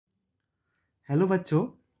Hello बच्चों,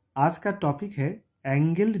 आज का टॉपिक है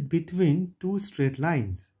angle between two straight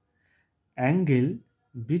lines. Angle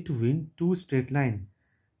between two straight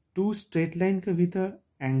line के भीतर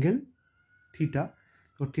एंगल थीटा,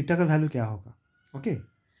 तो थीटा का वैल्यू क्या होगा? ओके,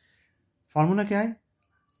 फॉर्मूला क्या है?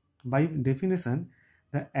 By definition,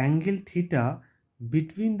 the angle theta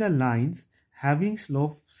between the lines having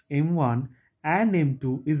slopes m1 and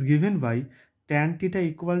m2 is given by tan theta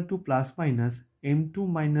equal to plus minus m2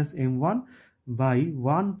 minus m1 by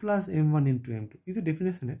 1 plus m1 into m2 is a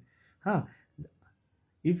definition है। हाँ,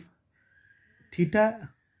 if theta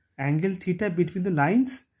angle theta between the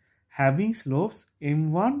lines having slopes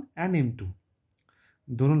m1 and m2,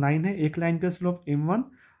 दोनों line है, एक line का slope m1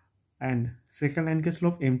 and second line का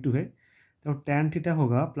slope m2 है, तो tan theta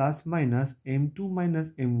होगा plus minus m2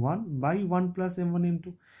 minus m1 by 1 plus m1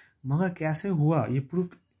 m2। मगर कैसे हुआ, ये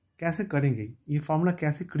प्रूफ कैसे करेंगे, ये फॉर्मूला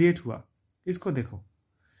कैसे क्रिएट हुआ, इसको देखो,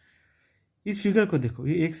 इस फिगर को देखो।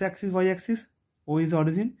 ये x axis Y axis, O is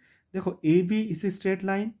origin. देखो A B is a straight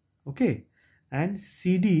line, okay, and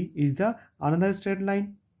C D is the another straight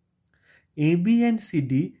line. A B and C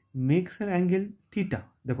D makes an angle theta.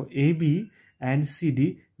 देखो A B and C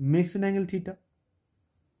D makes an angle theta.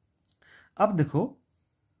 अब देखो,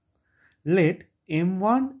 late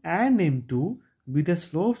m1 and m2 be the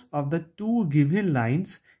slopes of the two given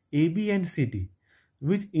lines AB and CD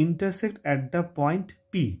which intersect at the point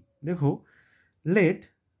P। देखो, let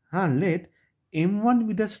m1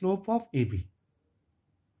 be the slope of AB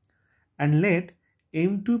and let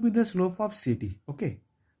m2 be the slope of CD, okay,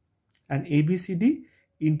 and ABCD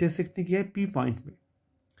intersect किया है P point में,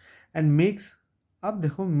 and makes, अब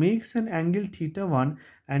देखो, makes an angle theta 1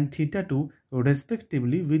 and theta 2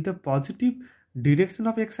 respectively with the positive direction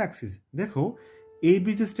of x axis। देखो,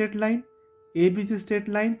 AB is a straight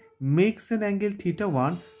line, makes an angle theta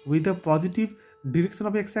 1 with the positive direction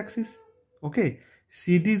of x axis, okay।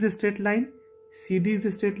 CD is a straight line,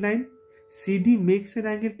 CD makes an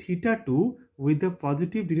angle theta 2 with the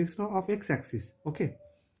positive direction of x axis, okay।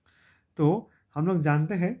 तो हम लोग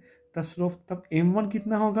जानते हैं तब slope, तब m1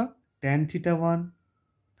 कितना होगा, tan theta 1,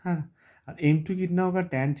 हाँ, और m2 कितना होगा,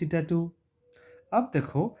 tan थीटा 2। अब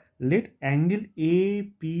देखो, let angle A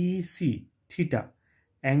P C theta,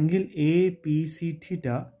 angle A P C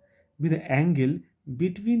theta with angle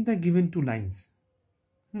between the given two lines.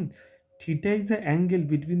 Theta is the angle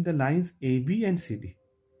between the lines A B and C D.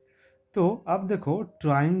 तो अब देखो,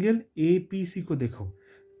 triangle A P C को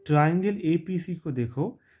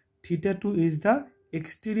देखो, theta 2 is the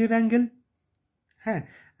exterior angle है,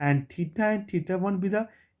 and theta 1 be the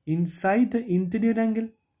inside the interior angle.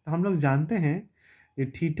 तो हम लोग जानते हैं ये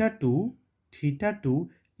theta two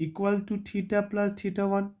equal to theta plus theta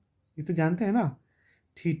 1, ये तो जानते हैं ना।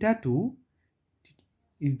 Theta 2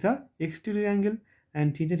 is the exterior angle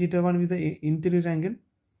and theta 1 is the interior angle.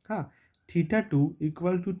 हाँ, theta 2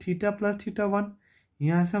 equal to theta plus theta 1,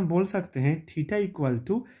 यहाँ से हम बोल सकते हैं theta equal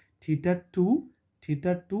to theta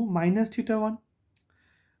 2 minus theta 1।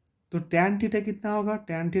 तो tan थीटा कितना होगा,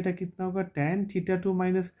 tan थीटा 2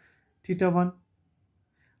 माइनस थीटा 1।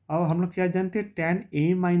 अब हम लोग क्या जानते हैं, tan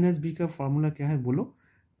a माइनस बी का फॉर्मूला क्या है, बोलो।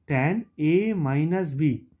 tan a माइनस बी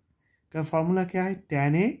का फॉर्मूला क्या है,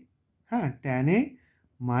 tan a, हाँ, tan a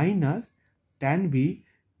minus tan b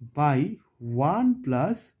by 1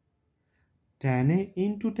 plus tan a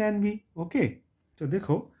into tan b, okay. तो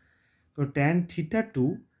देखो, तो tan theta 2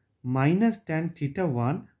 minus tan theta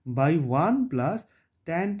 1 by 1 plus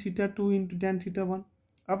tan theta 2 into tan theta 1।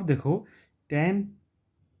 अब देखो, tan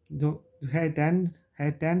जो है,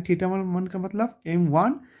 tan थीटा 1 का मतलब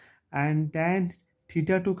m1 एंड tan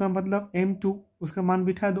थीटा 2 का मतलब m2, उसका मान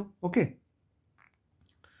बिठा दो, ओके।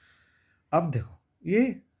 अब देखो,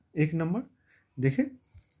 ये एक नंबर देखे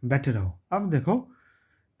बैठे रहो। अब देखो,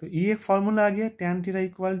 तो ये एक फॉर्मूला आ गया, tan theta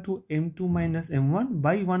equal to m2 minus m1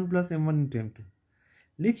 by 1 plus m1 into m2।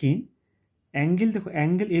 लेकिन एंगल देखो,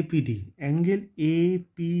 एंगल ए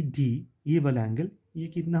पी डी, ये वाला एंगल, ये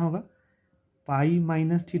कितना होगा, पाई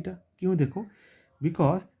माइनस थीटा। क्यों? देखो,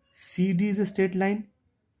 because C D is a straight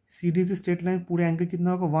line, पूरा एंगल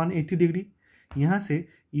कितना होगा, 180 डिग्री। यहाँ से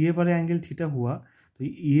ये वाला एंगल थीटा हुआ, तो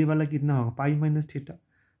ये वाला कितना होगा, पाई माइनस थीटा।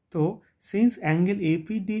 तो since angle A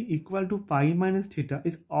P D equal to pi minus theta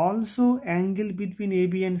is also angle between A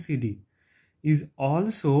B and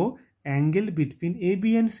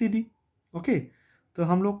C D, okay. तो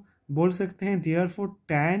हम लोग बोल सकते हैं therefore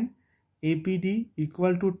tan A P D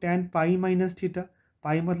equal to tan pi minus theta.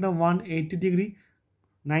 पाई मतलब 180 degree,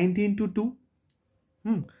 90 into 2,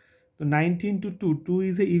 तो 90 into 2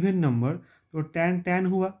 is a even number, तो tan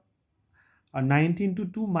हुआ, और 90 इंटू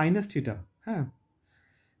 2 माइनस थीटा, हाँ,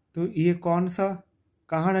 तो ये कौन सा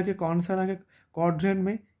कहाँ रखे, कौन सा रखे क्वाड्रेंट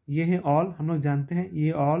में, ये है ऑल, हम लोग जानते हैं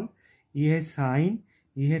ये ऑल, ये है साइन,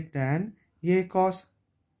 ये है टैन, ये है कॉस।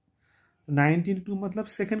 92 मतलब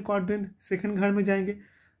सेकंड क्वाड्रेंट, सेकंड घर में जाएंगे,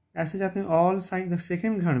 ऐसे जाते हैं ऑल साइन।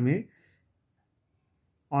 सेकंड घर में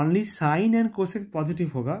only sign and cosec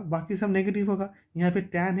positive होगा, बाकी सब नेगेटिव होगा। यहाँ पे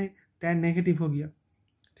टैन है, टैन नेगेटिव हो गया,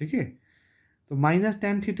 ठीक है। तो माइनस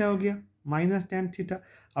टैन थीटा हो गया, माइनस टैन थीटा।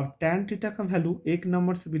 अब टैन थीटा का वैल्यू एक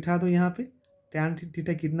नंबर से बिठा दो यहाँ पे। टैन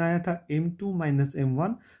थीटा कितना आया था, m2 minus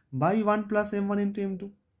m1 by 1 plus m1 into m2।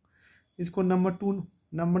 इसको नंबर 2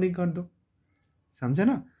 नंबरिंग कर दो, समझे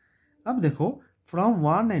ना। अब देखो फ्रॉम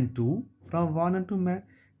 1 एंड 2 मैं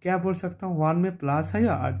क्या बोल सकता हूँ, 1 में प्लस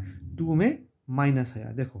आया और 2 में माइनस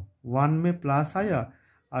आया। देखो 1 में प्लस आया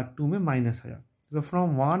और 2 में माइनस आया। तो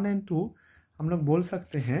फ्रॉम 1 एंड 2 हम लोग बोल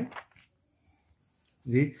सकते हैं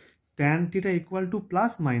जी tan theta equal two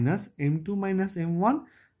plus minus m2 minus m1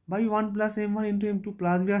 by 1 plus m1 into m2।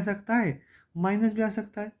 Plus भी आ सकता है, माइनस भी आ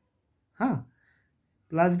सकता है, हाँ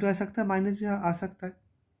प्लस भी आ सकता है, माइनस भी आ सकता है।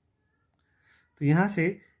 तो यहाँ से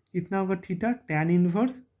कितना होगा थीटा, tan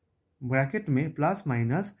इनवर्स ब्रैकेट में plus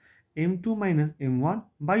minus m2 minus m1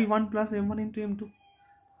 by 1 plus m1 into m2।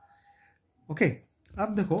 Okay,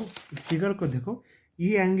 अब देखो फिगर को देखो,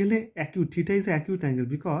 ये एंगल है acute, theta is acute angle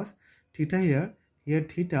because theta here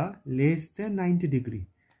theta less than 90 degree,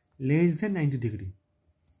 less than 90 degree.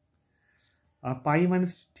 अब pi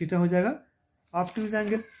minus theta हो जाएगा obtuse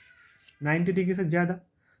angle 90 degree से ज़्यादा।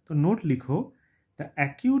 तो नोट लिखो, the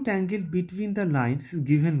acute angle between the lines is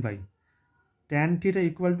given by tan theta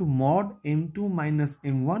equal to mod m2 minus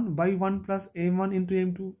m1 by 1 plus m1 into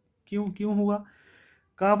m2। क्यों हुआ,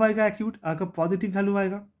 कब आएगा एक्यूट, अगर पॉजिटिव वैल्यू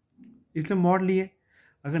आएगा इसलिए मॉड लिए।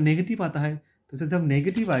 अगर नेगेटिव आता है तो जब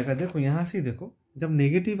नेगेटिव आएगा, देखो यहाँ से देखो, जब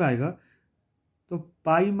नेगेटिव आएगा तो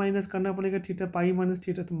पाई माइनस करना पड़ेगा थीटा, पाई माइनस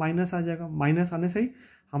थीटा तो माइनस आ जाएगा। माइनस आने से ही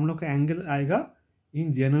हम लोग का एंगल आएगा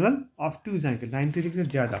in general obtuse angle 90 degree से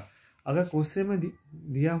ज़्यादा। अगर क्वेश्चन में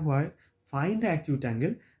दिया हुआ है फाइंड एक्यूट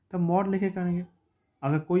एंगल, तब मॉड लेके करेंगे।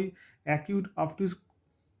 अगर कोई एक्यूट ऑब्ट्यूज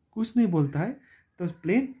कुछ नहीं बोलता है तो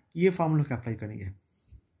प्लेन ये फॉर्मूला का अप्लाई करेंगे,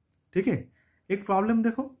 ठीक है। एक प्रॉब्लम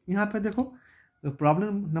देखो यहाँ पे, देखो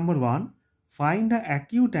problem number 1, find the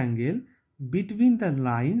acute angle between the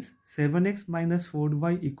lines 7x minus 4y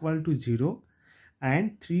equal to 0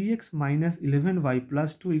 and 3x minus 11y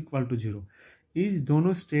plus 2 equal to 0। इस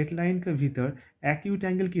दोनों स्ट्रेट लाइन के भीतर एक्यूट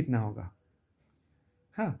एंगल कितना होगा।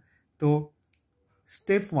 हाँ, तो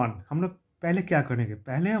स्टेप 1 हम लोग पहले क्या करेंगे,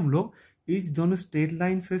 पहले हम लोग इस दोनों स्ट्रेट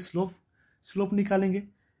लाइन से स्लोप निकालेंगे।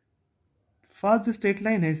 फर्स्ट जो स्ट्रेट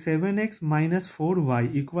लाइन है 7x minus 4y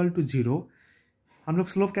equal to 0, हम लोग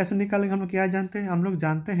स्लोप कैसे निकालेंगे, हम लोग क्या जानते हैं, हम लोग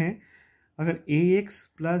जानते हैं अगर ax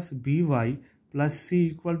plus by plus c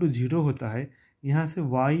equal to 0 होता है, यहाँ से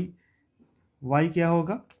y क्या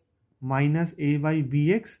होगा, minus a by B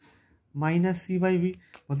x minus c by B,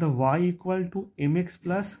 मतलब y equal to M x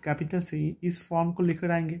plus capital C। इस फॉर्म को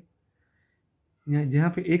लेकर आएंगे, जहाँ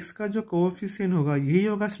पे x का जो कोएफिशिएंट होगा यही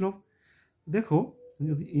होगा स्लोप। देखो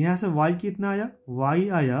यहाँ से y कितना आया, y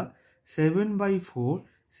आया 7/4,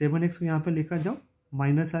 7x को यहाँ पे लेकर जाओ,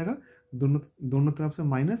 माइनस आएगा, दोनों तरफ से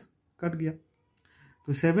माइनस कट गया,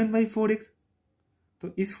 तो 7/4x।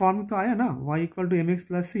 तो इस फॉर्म में तो आया ना, y equal to M x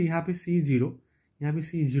plus सी, यहाँ पे c 0, यहाँ पे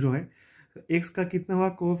c 0 है, तो x का कितना हुआ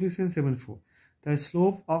कोएफिशिएंट 7/4। तो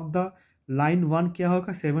स्लोप ऑफ द लाइन 1 क्या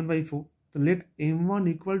होगा 7/4, तो लेट m1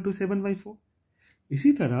 इक्वल टू 7/4।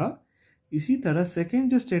 इसी तरह सेकेंड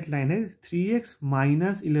जो स्ट्रेट लाइन है 3x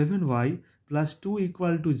minus 11y plus 2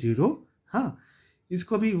 equal to 0, हाँ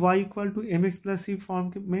इसको भी y equal to M x plus C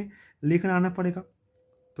form में लेकर आना पड़ेगा।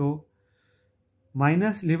 तो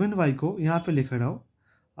माइनस 11y को यहाँ पे लेकर आओ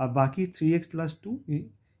और बाकी 3x प्लस 2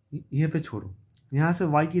 यहाँ पे छोड़ो। यहाँ से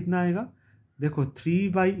y कितना आएगा, देखो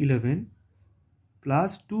 3/11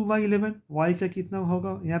 प्लस 2/11, y का कितना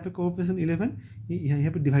होगा, यहाँ पे कोएफिशिएंट 11,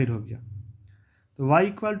 यहाँ पे डिवाइड हो गया, तो y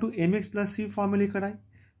equal to M x plus C form में लेकर आए।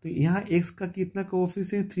 तो यहाँ x का कितना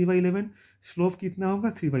कोएफिशिएंट 3/11, स्लोप कितना होगा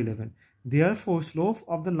 3/11। Therefore slope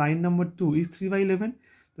of the line number 2 is 3/11,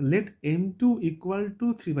 तो लेट m2 इक्वल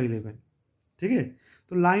टू 3/11, ठीक है।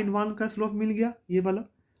 तो लाइन 1 का स्लोप मिल गया ये वाला,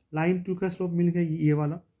 लाइन 2 का स्लोप मिल गया ये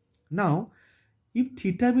वाला। Now if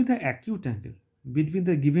theta be the acute angle between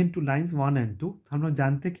the given two lines 1 and 2, हम लोग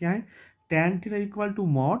जानते क्या है, tan theta equal to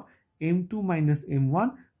mod m2 minus m1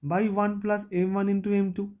 by 1 plus m1 into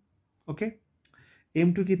m2। Okay,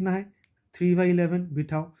 m2 कितना है 3/11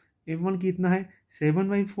 बिठाओ, m1 कितना है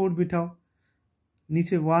 7/4 बिठाओ,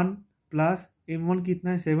 नीचे 1 प्लस m1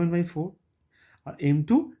 कितना है 7/4 और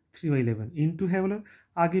m2 3/11 इंटू है, बोलो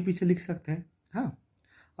आगे पीछे लिख सकते हैं। हाँ,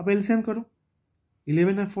 अब एलसीएम करो,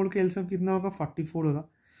 11 और 4 का एलसीएम कितना होगा? 44 होगा।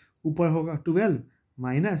 ऊपर होगा 12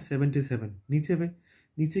 माइनस 77,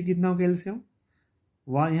 नीचे कितना होगा एलसीएम?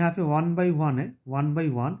 वन, यहाँ पे 1/1 है,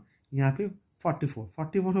 1/1, यहाँ पे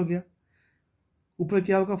 44 हो गया। ऊपर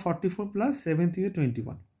क्या होगा? 44 प्लस 7 थी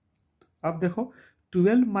 21। अब देखो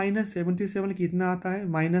 12 माइनस 77 कितना आता है?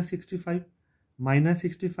 -65,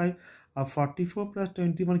 और 44 प्लस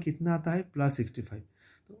 21 कितना आता है? +65।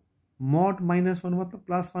 तो मॉड -1 मतलब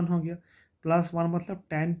 +1 हो गया। +1 मतलब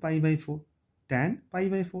tan π/4, tan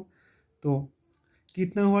π/4। तो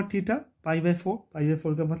कितना हुआ थीटा? π/4,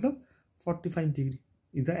 π/4 का मतलब 45 degree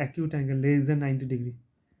is the acute angle less than 90 degree.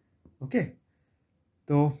 Okay,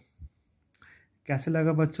 तो कैसे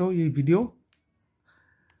लगा बच्चों ये वीडियो?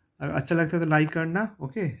 अगर अच्छा लगता है तो लाइक करना,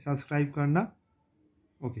 ओके, सब्सक्राइब करना।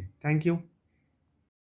 Okay, thank you.